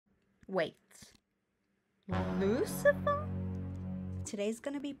Wait. Lucifer? Today's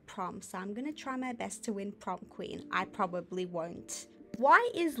gonna be prom, so I'm gonna try my best to win prom queen. I probably won't. Why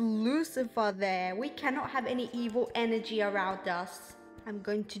is Lucifer there? We cannot have any evil energy around us. I'm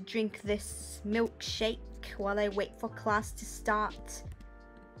going to drink this milkshake while I wait for class to start.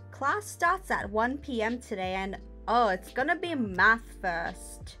 Class starts at 1 p.m. today and oh, it's gonna be math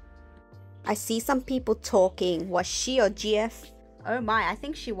first. I see some people talking. Was she or GF? Oh my, I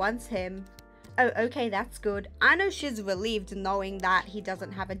think she wants him. Oh, okay, that's good. I know she's relieved knowing that he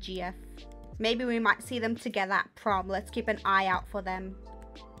doesn't have a GF. Maybe we might see them together at prom. Let's keep an eye out for them.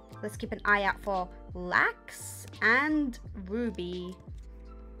 Let's keep an eye out for Lax and Ruby.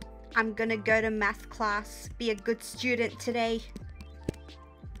 I'm gonna go to math class. Be a good student today.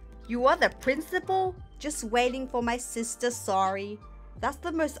 You are the principal? Just waiting for my sister, sorry. That's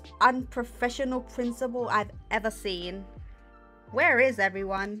the most unprofessional principal I've ever seen. Where is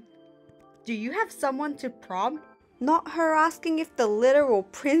everyone? Do you have someone to prom? Not her asking if the literal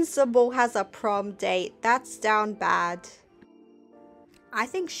principal has a prom date. That's down bad. I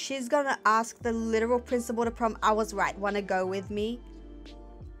think she's gonna ask the literal principal to prom. I was right. Wanna go with me?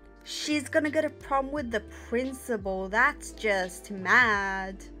 She's gonna go to prom with the principal. That's just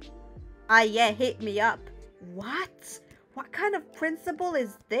mad. Ah, yeah, hit me up. What? What kind of principal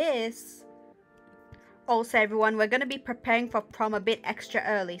is this? Also, everyone, we're gonna be preparing for prom a bit extra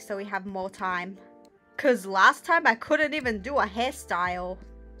early so we have more time. Cause last time I couldn't even do a hairstyle.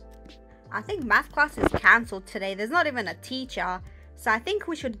 I think math class is cancelled today. There's not even a teacher. So I think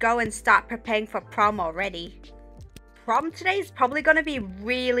we should go and start preparing for prom already. Prom today is probably gonna be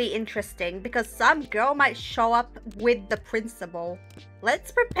really interesting because some girl might show up with the principal.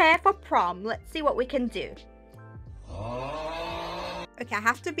 Let's prepare for prom. Let's see what we can do. Okay, I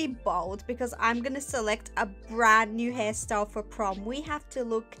have to be bold because I'm gonna select a brand new hairstyle for prom. We have to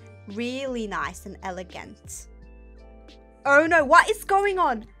look really nice and elegant. Oh no, what is going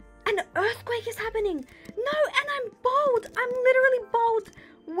on? An earthquake is happening. No, and I'm bold. I'm literally bold.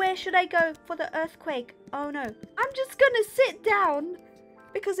 Where should I go for the earthquake? Oh no, I'm just gonna sit down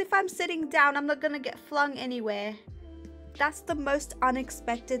because if I'm sitting down, I'm not gonna get flung anywhere. That's the most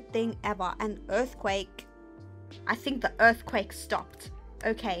unexpected thing ever, an earthquake. I think the earthquake stopped.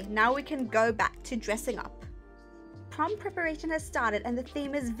 Okay, now we can go back to dressing up. Prom preparation has started and the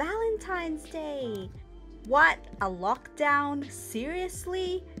theme is Valentine's Day. What? A lockdown?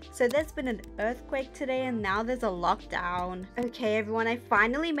 Seriously? So there's been an earthquake today and now there's a lockdown. Okay, everyone, I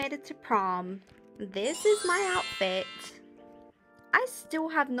finally made it to prom. This is my outfit. I still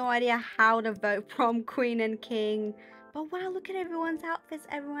have no idea how to vote prom queen and king. But wow, look at everyone's outfits.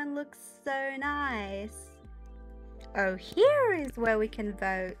 Everyone looks so nice. Oh, here is where we can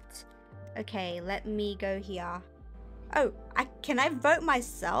vote. Okay, let me go here. Oh, can I vote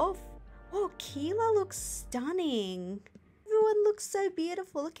myself? Oh, Keela looks stunning. Everyone looks so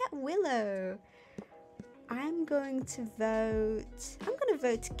beautiful. Look at Willow. I'm going to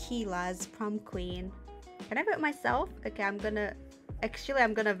vote Keela as prom queen. Can I vote myself? Okay, I'm gonna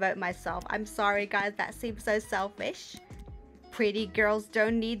vote myself. I'm sorry, guys. That seems so selfish. Pretty girls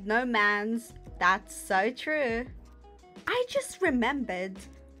don't need no mans. That's so true. I just remembered.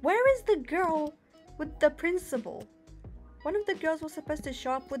 Where is the girl with the principal? One of the girls was supposed to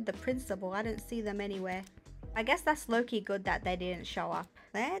show up with the principal. I didn't see them anywhere. I guess that's low-key good that they didn't show up.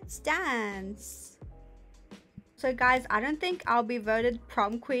 Let's dance. So guys, I don't think I'll be voted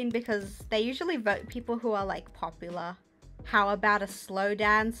prom queen because they usually vote people who are like popular. How about a slow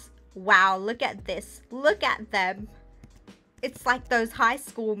dance? Wow, look at this. Look at them. It's like those high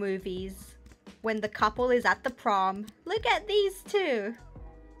school movies when the couple is at the prom. Look at these two.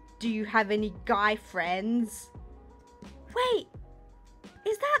 Do you have any guy friends? Wait,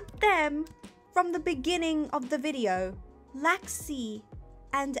 is that them from the beginning of the video? Laxi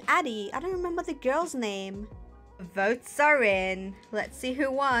and Addie. I don't remember the girl's name. Votes are in. Let's see who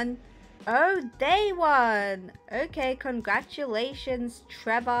won. Oh, they won. Okay, congratulations,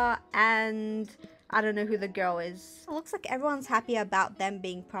 Trevor and I don't know who the girl is. It looks like everyone's happy about them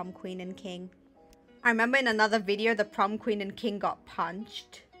being prom queen and king. I remember in another video, the prom queen and king got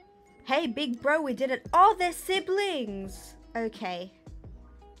punched. Hey, big bro, we did it. Oh, they're siblings. Okay.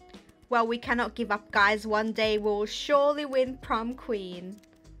 Well, we cannot give up, guys. One day we'll surely win prom queen.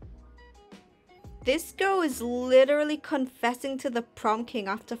 This girl is literally confessing to the prom king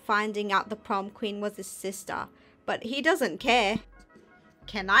after finding out the prom queen was his sister. But he doesn't care.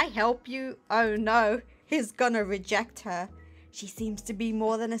 Can I help you? Oh no, he's gonna reject her. She seems to be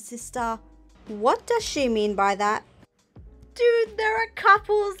more than a sister. What does she mean by that? Dude, there are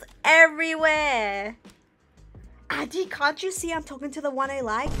couples everywhere. Addie, can't you see I'm talking to the one I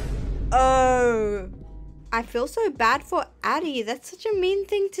like? Oh. I feel so bad for Addie. That's such a mean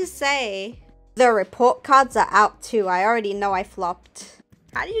thing to say. The report cards are out too. I already know I flopped.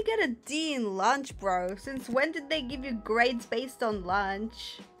 How do you get a D in lunch, bro? Since when did they give you grades based on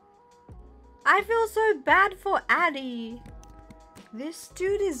lunch? I feel so bad for Addie. This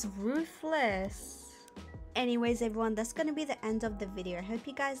dude is ruthless. Anyways, everyone, that's going to be the end of the video. I hope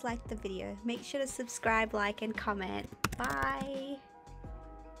you guys liked the video. Make sure to subscribe, like, and comment. Bye.